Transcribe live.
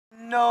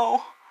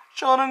no,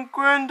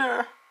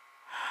 ShowdownGrinder.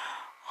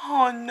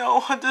 Oh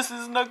no, this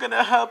is not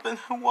gonna happen.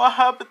 What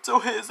happened to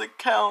his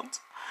account?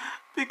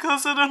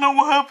 Because I don't know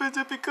what happened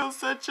to it,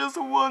 because I just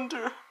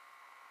wonder.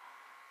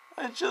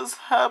 It just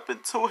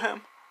happened to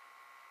him.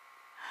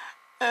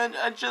 And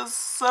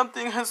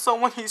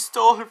someone he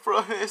stole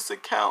from his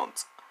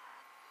account.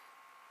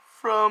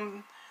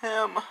 From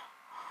him.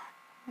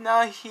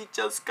 Now he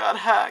just got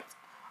hacked.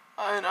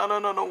 And I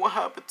don't know what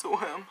happened to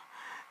him.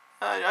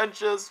 I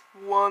just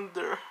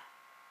wonder.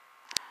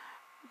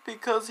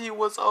 Because he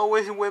was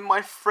always with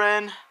my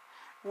friend,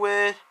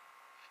 with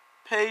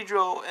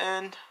Pedro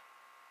and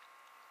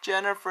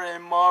Jennifer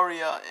and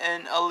Maria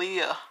and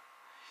Aaliyah.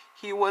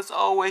 He was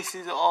always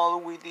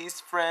all with these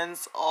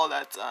friends all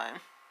that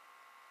time.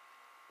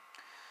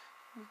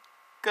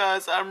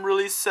 Guys, I'm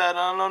really sad.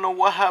 I don't know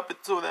what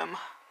happened to them.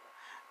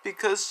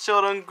 Because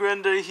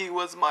ShowdownGrinder, he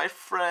was my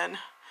friend.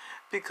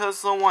 Because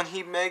someone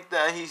he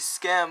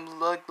scammed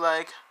looked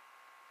like.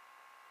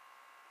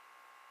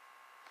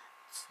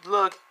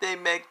 Look, they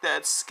make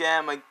that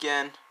scam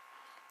again.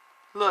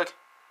 Look,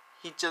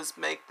 he just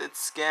make that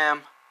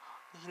scam.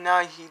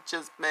 Now he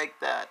just make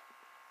that.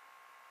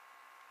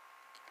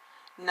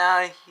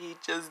 Now he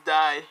just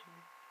died.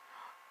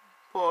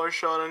 Poor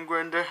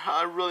ShowdownGrinder,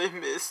 I really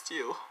missed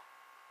you.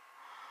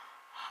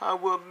 I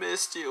will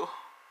miss you.